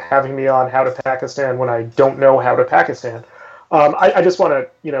 particularly for having me on How to Pakistan when I don't know how to Pakistan. I just want to,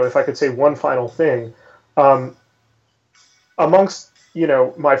 if I could say one final thing. Amongst,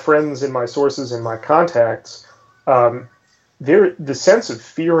 my friends and my sources and my contacts, the sense of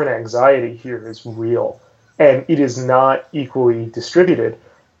fear and anxiety here is real, and it is not equally distributed.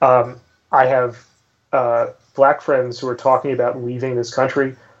 I have black friends who are talking about leaving this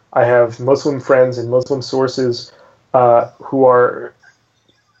country. I have Muslim friends and Muslim sources who are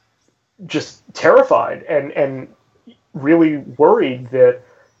just terrified and really worried that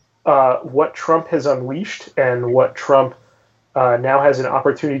what Trump has unleashed and what Trump now has an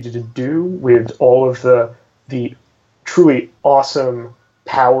opportunity to do with all of the truly awesome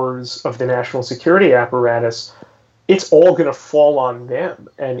powers of the national security apparatus, it's all going to fall on them.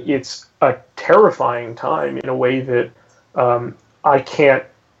 And it's a terrifying time in a way that I can't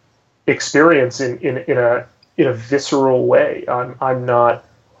experience in a visceral way. I'm not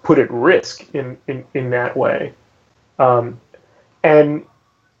put at risk in that way.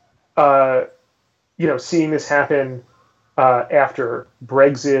 Seeing this happen after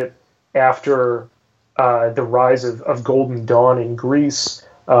Brexit, after the rise of Golden Dawn in Greece,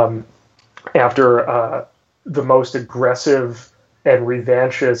 after the most aggressive and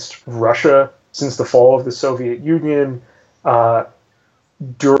revanchist Russia since the fall of the Soviet Union,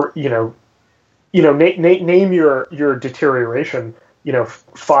 name your deterioration.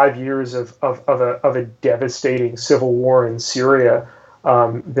 5 years of a devastating civil war in Syria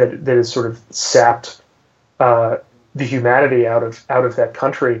that has sort of sapped the humanity out of that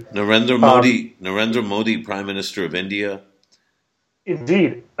country. Narendra Modi, Prime Minister of India.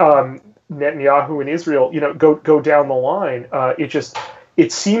 Indeed, Netanyahu in Israel. Go down the line.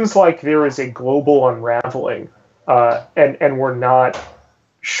 It seems like there is a global unraveling, and we're not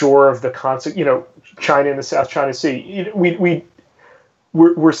sure of the concept. China in the South China Sea.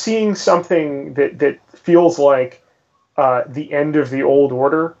 We're seeing something that feels like the end of the old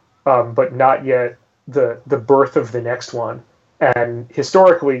order, but not yet the birth of the next one. And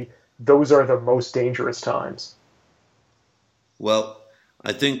historically, those are the most dangerous times. Well,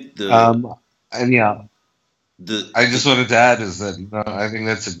 I think I just wanted to add is that I think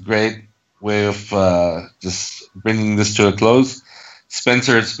that's a great way of just bringing this to a close.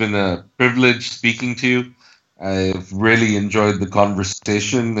 Spencer, it's been a privilege speaking to you. I've really enjoyed the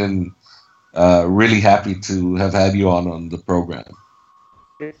conversation and really happy to have had you on the program.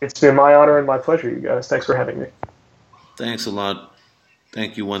 It's been my honor and my pleasure, you guys. Thanks for having me. Thanks a lot.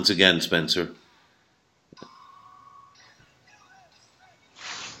 Thank you once again, Spencer.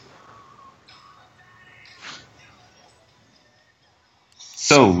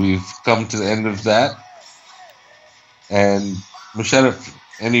 So we've come to the end of that. And Musharraf,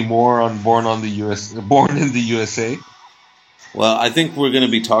 any more on Born in the USA? Well, I think we're going to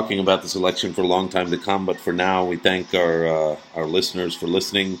be talking about this election for a long time to come, but for now, we thank our listeners for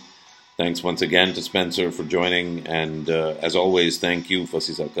listening. Thanks once again to Spencer for joining, and as always, thank you,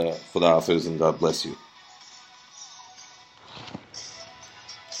 Fasizaka, Khuda Hafiz, and God bless you.